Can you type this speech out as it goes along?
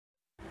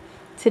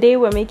Today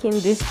we're making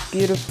this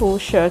beautiful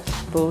shirt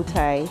bow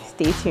tie.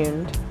 Stay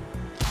tuned.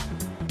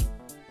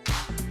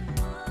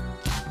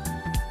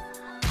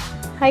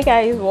 Hi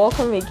guys,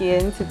 welcome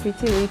again to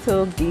Pretty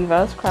Little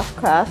Divas craft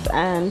class,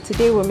 and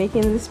today we're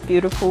making this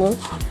beautiful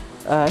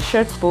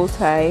shirt bow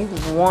tie,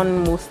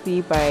 worn mostly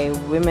by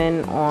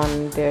women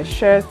on their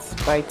shirts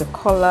by the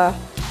collar.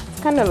 It's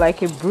kind of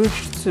like a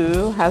brooch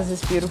too, has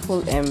this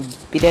beautiful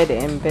beaded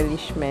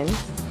embellishment.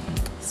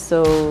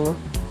 So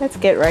let's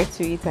get right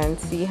to it and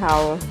see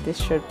how this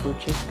shirt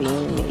brooch is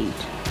being made.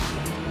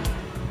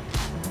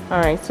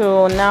 Alright,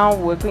 so now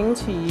we're going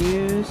to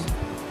use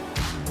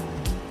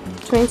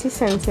 20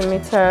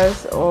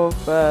 centimeters of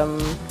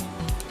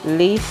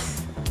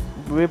lace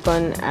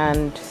ribbon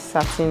and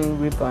satin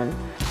ribbon.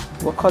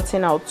 We're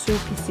cutting out 2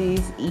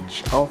 pieces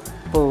each of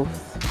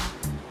both.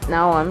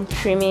 Now I'm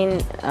trimming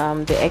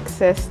the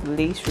excess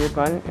lace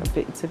ribbon.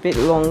 It's a bit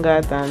longer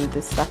than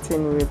the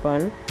satin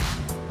ribbon.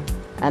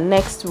 And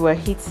next we're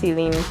heat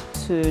sealing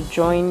to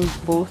join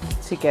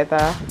both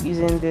together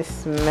using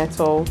this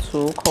metal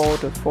tool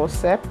called a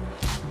forceps.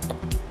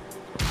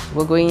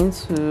 We're going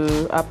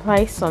to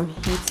apply some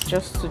heat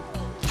just to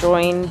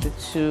join the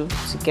two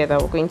together.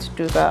 We're going to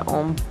do that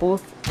on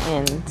both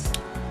ends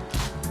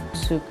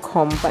to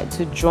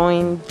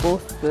join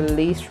both the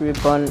lace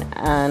ribbon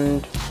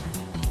and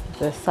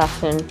the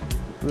satin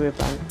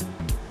ribbon.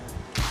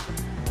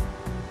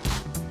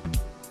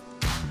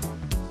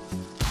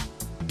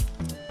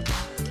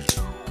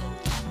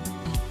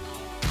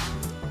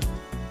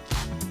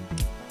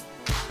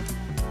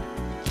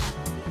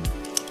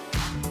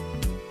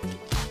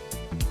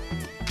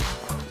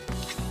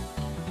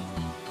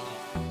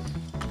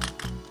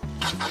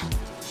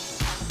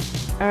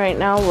 Alright,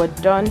 now we're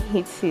done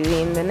heat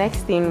sealing. The next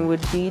thing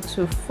would be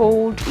to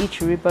fold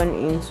each ribbon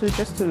into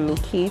just to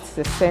locate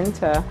the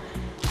center.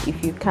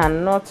 If you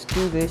cannot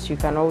do this, you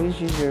can always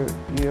use your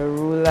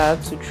ruler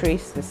to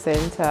trace the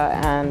center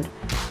and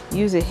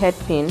use a head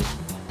pin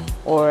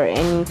or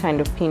any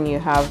kind of pin you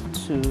have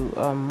to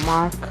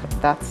mark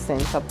that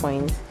center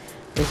point.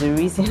 There's a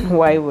reason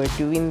why we're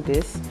doing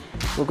this.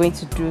 We're going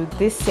to do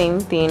this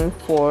same thing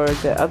for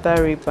the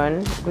other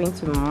ribbon. We're going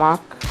to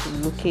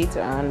locate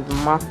and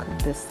mark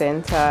the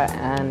center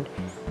and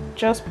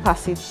just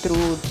pass it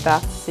through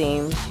that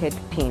same head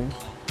pin.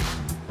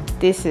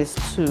 This is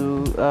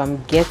to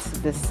get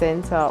the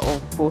center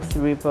of both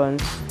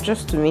ribbons,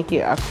 just to make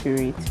it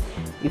accurate.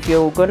 If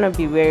you're gonna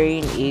be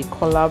wearing a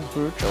collar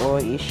brooch or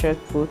a shirt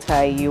bow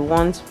tie, you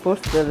want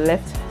both the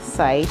left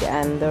side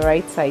and the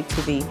right side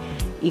to be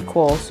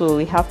equal, so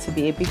we have to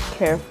be a bit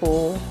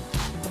careful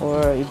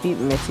or a bit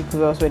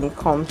meticulous when it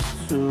comes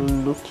to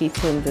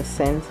locating the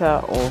center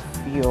of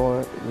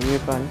your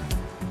ribbon.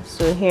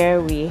 So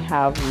here we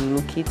have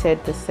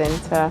located the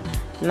center.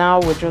 Now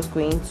we're just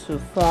going to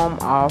form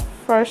our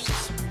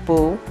first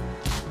bow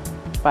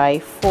by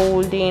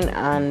folding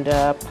and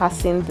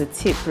passing the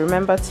tip.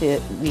 Remember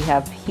we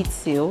have heat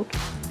sealed,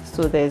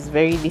 so there's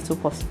very little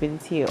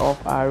possibility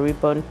of our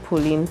ribbon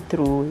pulling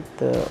through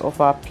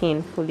of our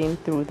pin pulling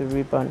through the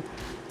ribbon.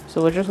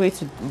 So we're just going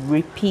to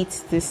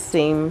repeat this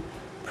same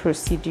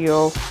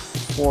procedure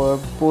for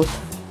both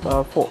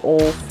for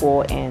all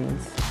 4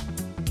 ends.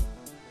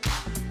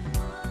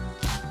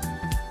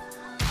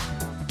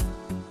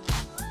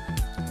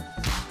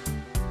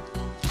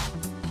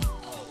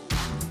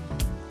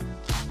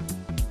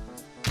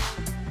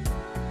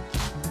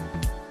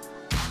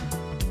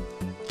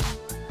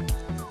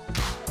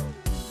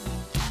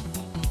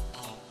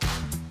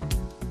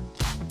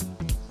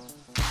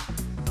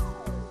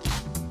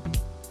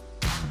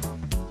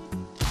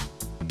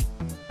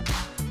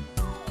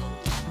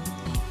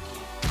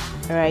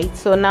 Alright,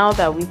 so now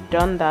that we've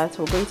done that,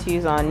 we're going to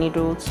use our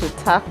needle to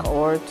tack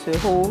or to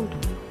hold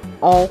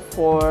all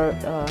 4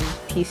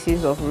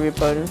 pieces of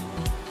ribbon,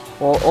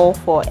 or all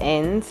 4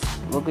 ends.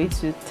 We're going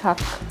to tack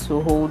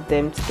to hold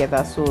them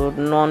together so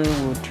none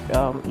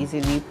would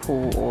easily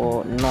pull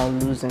or not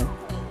loosen.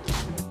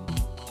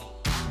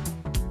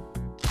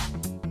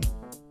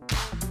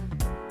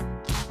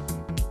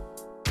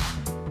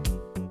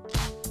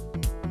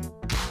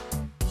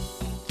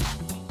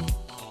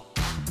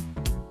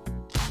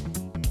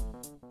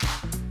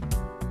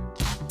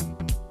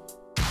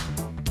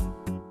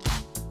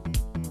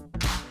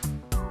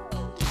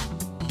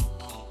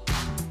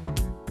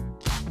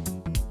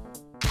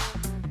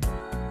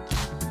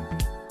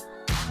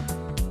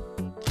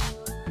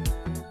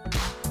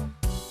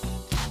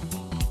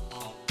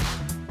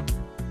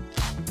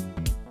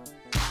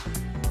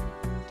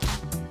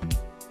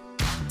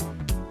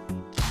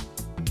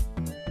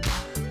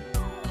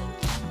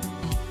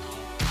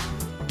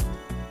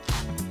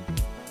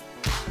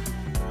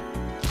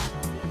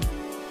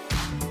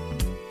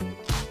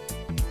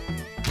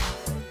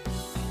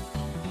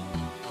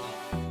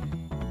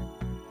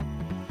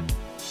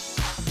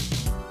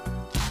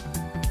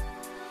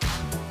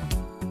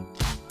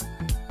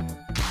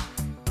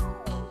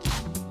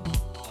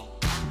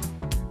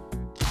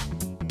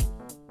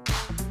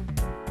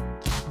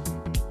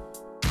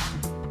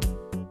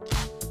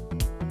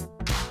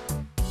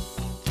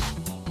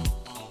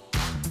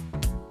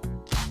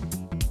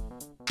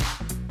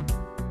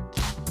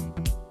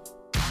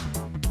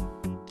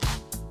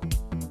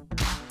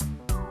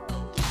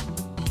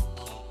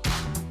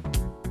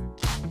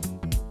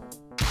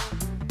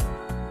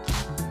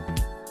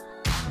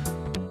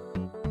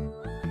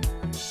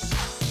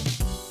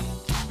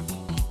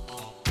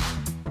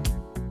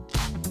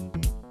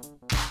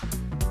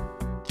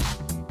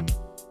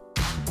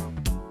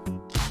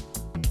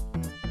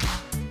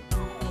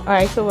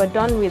 Alright, so we're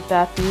done with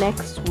that.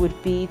 Next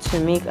would be to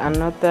make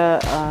another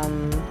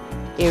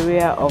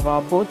area of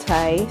our bow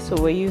tie. So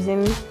we're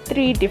using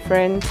 3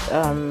 different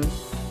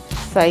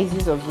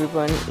sizes of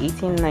ribbon,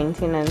 18,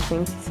 19 and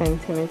 20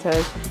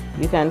 centimeters.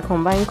 You can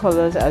combine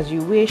colors as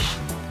you wish.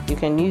 You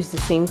can use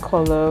the same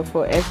color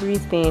for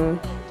everything.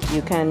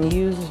 You can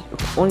use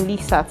only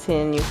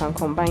satin, you can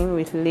combine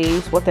with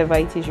lace, whatever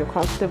it is you're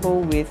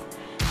comfortable with.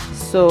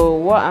 So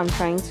what I'm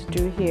trying to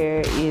do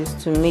here is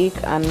to make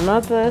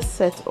another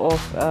set of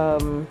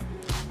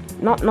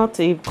not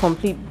a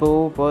complete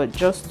bow, but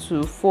just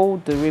to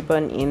fold the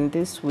ribbon in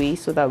this way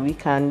so that we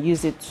can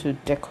use it to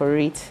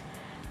decorate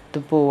the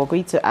bow. We're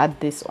going to add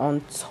this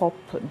on top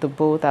the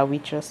bow that we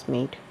just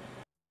made.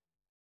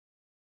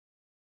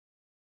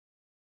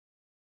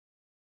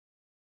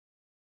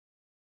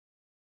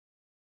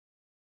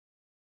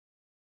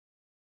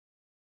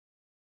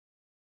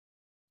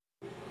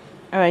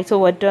 Alright, so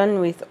we're done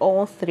with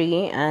all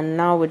 3, and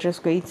now we're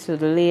just going to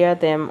layer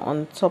them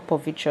on top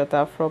of each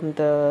other from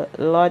the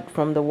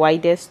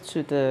widest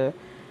to the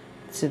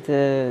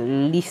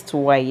least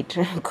wide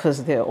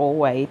because they're all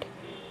wide.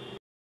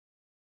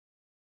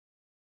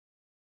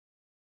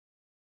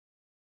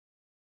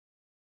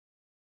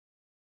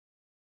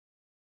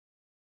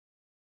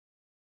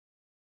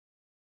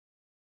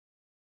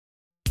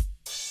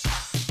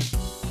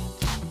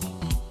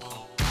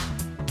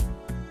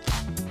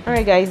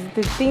 Alright guys,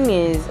 the thing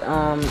is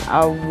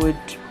I would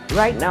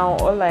right now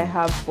all I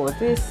have for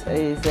this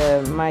is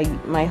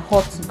my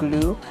hot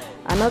glue.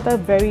 Another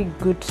very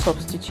good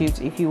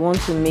substitute if you want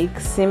to make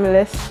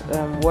seamless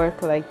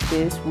work like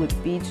this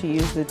would be to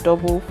use the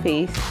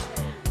double-faced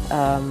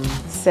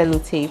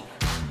sellotape.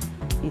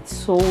 It's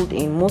sold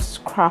in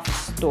most craft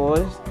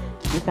stores.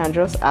 You can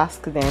just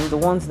ask them, the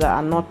ones that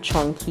are not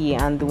chunky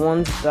and the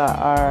ones that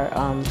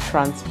are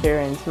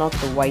transparent, not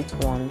the white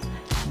ones.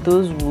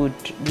 Those would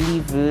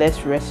leave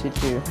less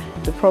residue.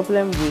 The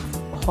problem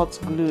with hot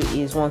glue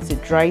is once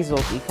it dries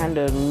up, it kind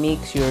of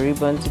makes your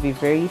ribbon to be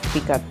very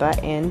thick at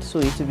that end, so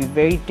it will be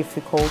very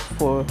difficult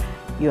for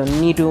your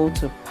needle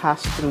to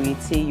pass through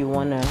it. Say you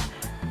want to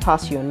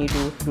pass your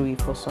needle through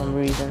it for some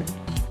reason.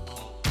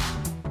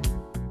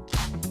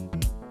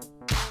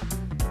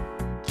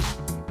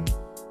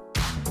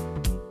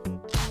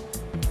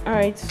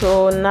 Alright,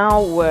 so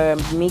now we're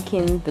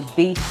making the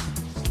base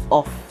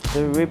of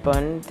the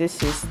ribbon.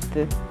 This is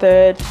the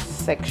 3rd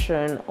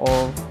section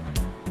of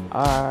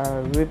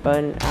our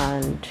ribbon,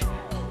 and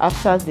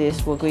after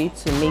this we're going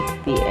to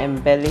make the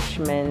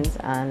embellishments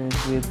and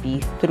we'll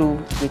be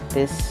through with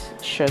this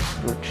shirt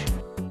brooch.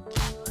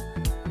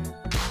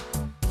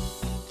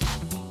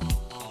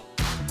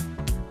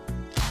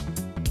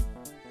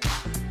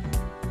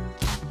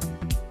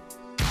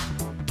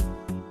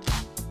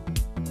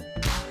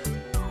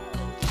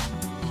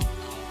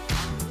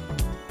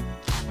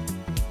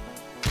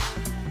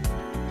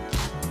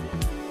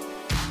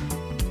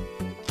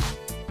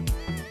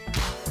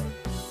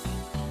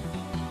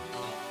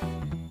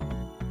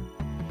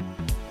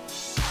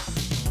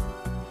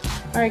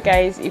 Alright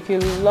guys, if you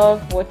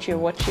love what you're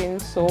watching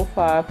so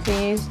far,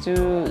 please do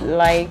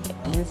like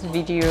this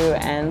video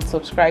and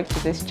subscribe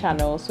to this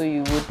channel so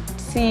you would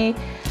see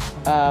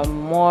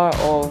more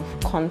of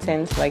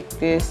content like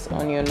this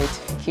on your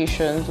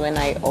notifications when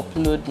I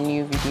upload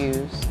new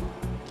videos.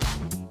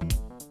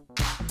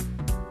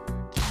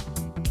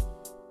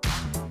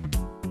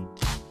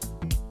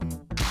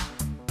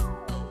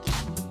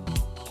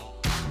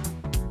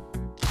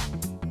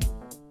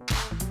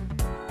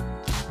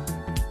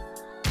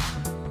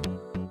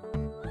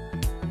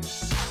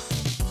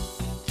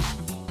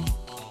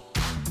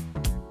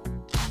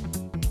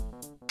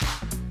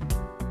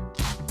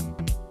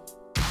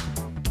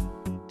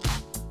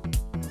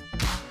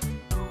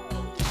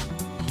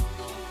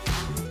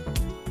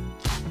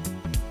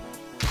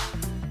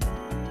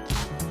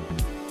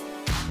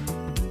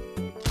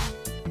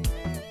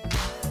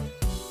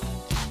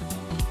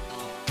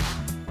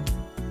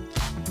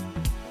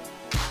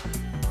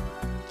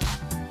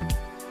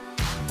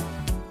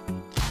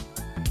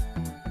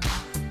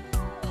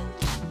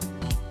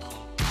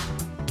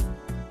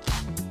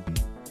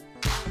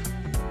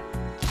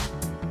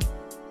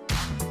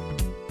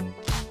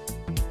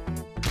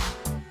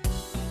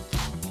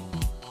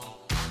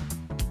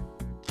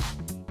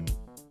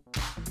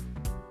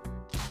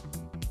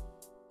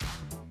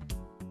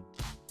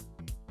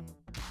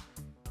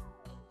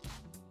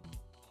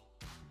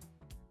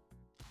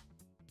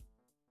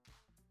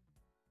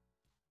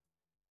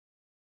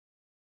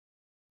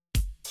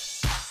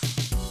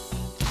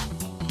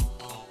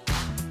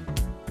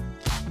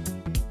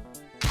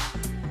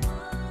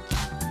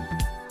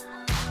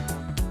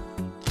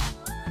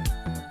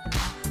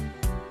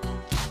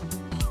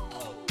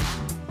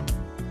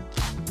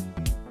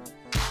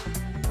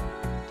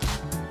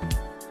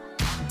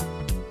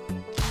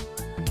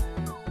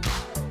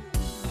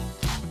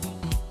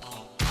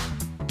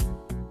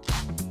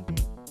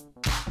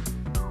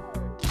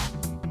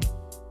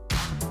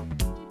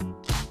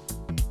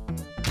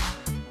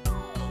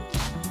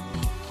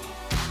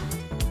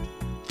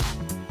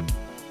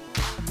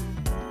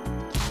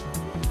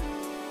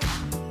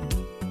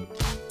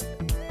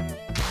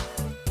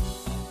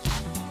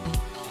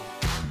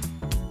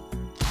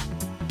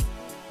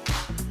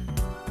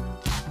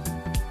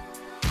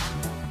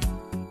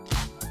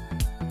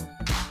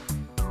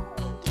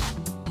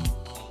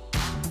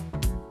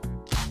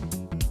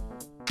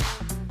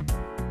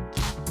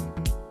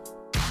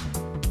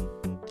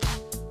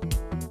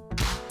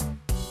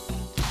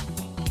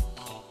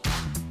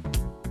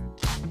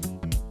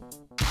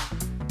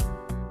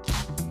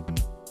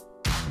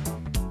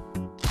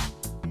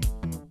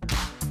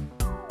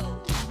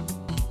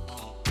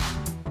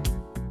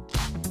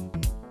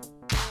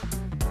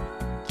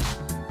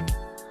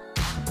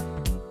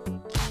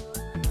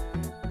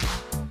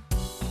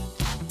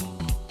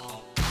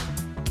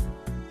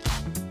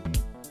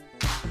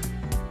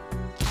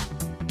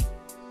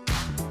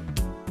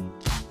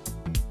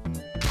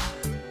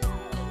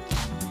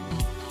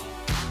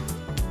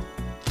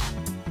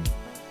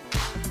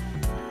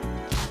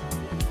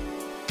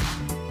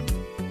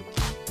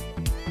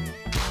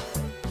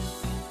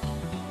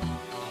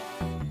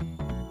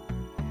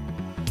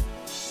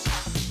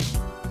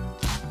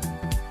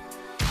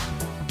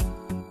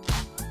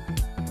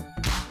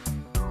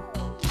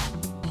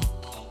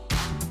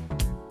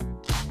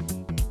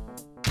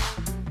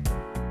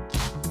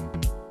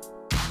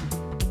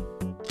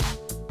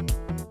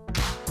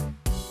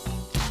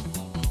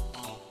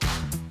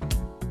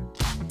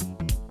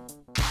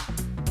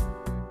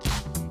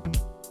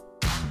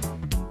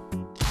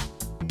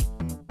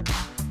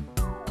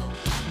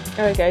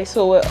 Alright guys,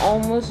 so we're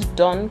almost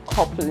done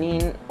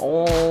coupling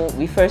all.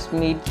 We first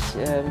made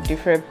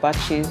different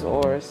batches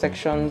or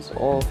sections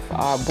of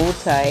our bow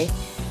tie,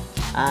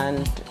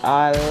 and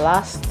our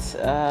last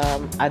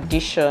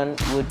addition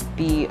would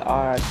be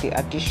the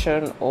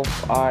addition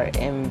of our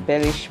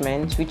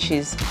embellishment, which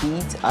is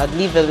beads. I'll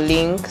leave a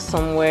link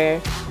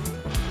somewhere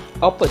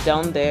up or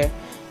down there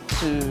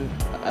to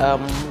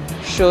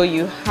show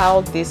you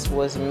how this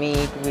was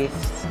made with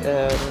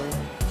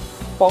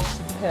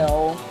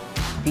foxtail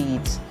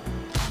beads,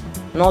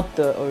 not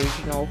the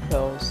original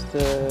pearls,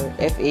 the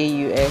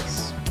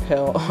FAUX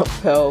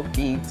pearl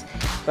beads.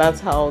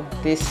 That's how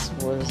this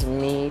was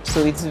made.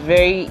 So it's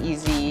very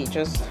easy.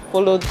 Just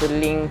follow the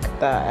link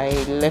that I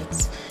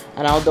left,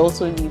 and I'll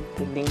also leave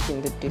the link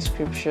in the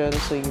description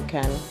so you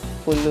can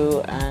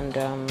follow and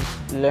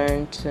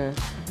learn to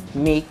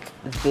make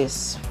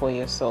this for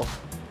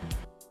yourself.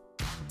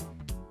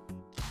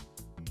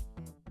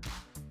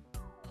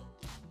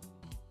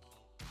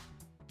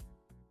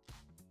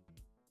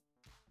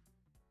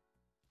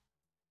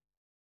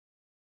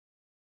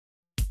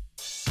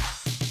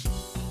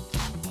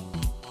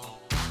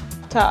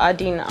 After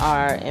adding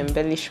our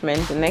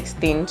embellishment, the next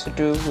thing to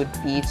do would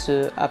be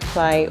to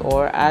apply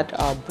or add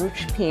our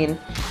brooch pin,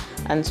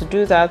 and to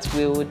do that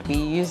we would be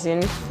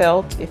using a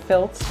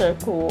felt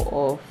circle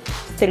of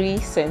 3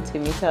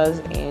 centimeters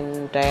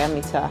in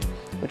diameter.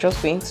 We're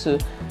just going to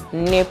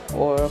nip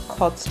or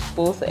cut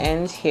both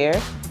ends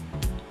here.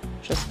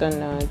 Just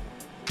gonna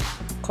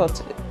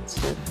cut it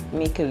to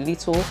make a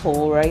little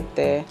hole right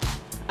there,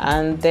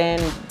 and then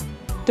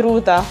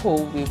through that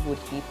hole we would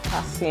be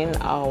passing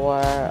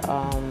our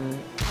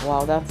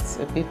wow, that's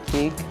a bit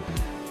big.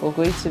 We're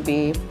going to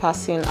be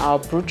passing our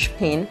brooch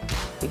pin.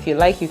 If you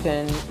like, you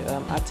can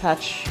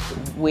attach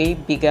way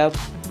bigger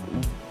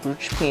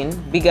brooch pin,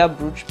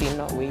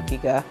 not way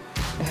bigger,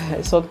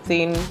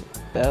 something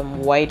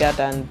wider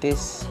than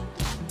this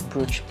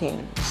brooch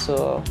pin.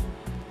 So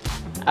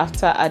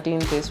after adding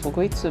this, we're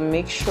going to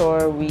make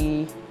sure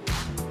we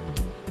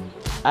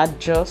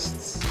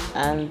adjust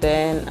and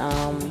then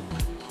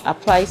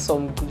apply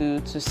some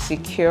glue to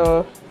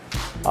secure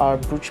our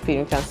brooch pin.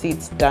 You can see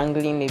it's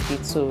dangling a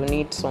bit, so we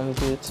need some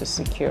glue to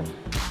secure.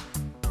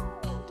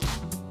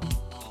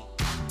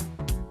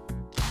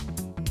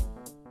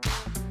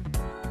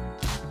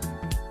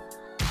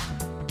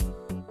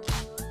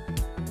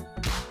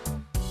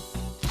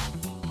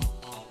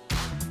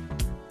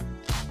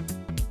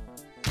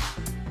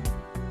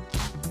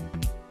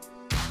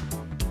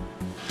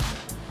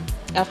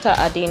 After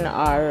adding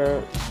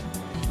our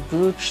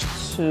brooch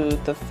to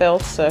the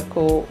felt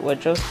circle, we're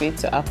just going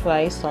to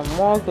apply some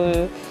more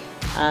glue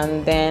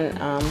and then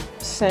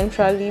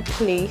centrally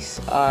place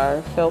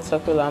our felt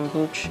circle and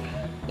brooch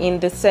in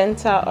the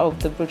center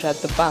of the brooch at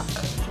the back.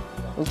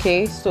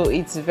 Okay, so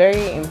it's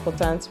very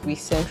important we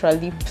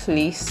centrally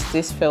place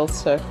this felt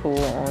circle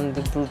on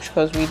the brooch,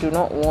 because we do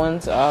not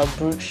want our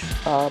brooch,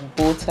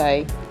 bow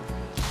tie,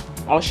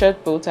 our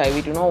shirt bow tie,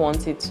 we do not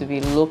want it to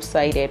be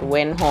lopsided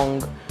when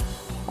hung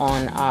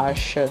on our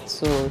shirt.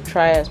 So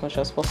try as much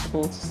as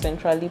possible to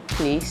centrally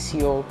place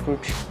your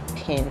brooch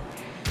pin.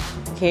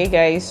 Okay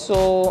guys,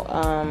 so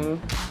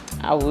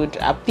I would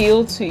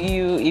appeal to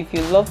you, if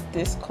you love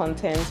this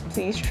content,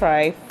 please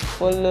try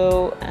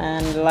follow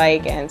and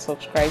like and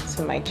subscribe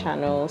to my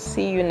channel.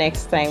 See you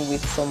next time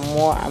with some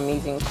more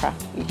amazing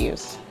craft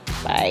videos.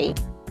 Bye.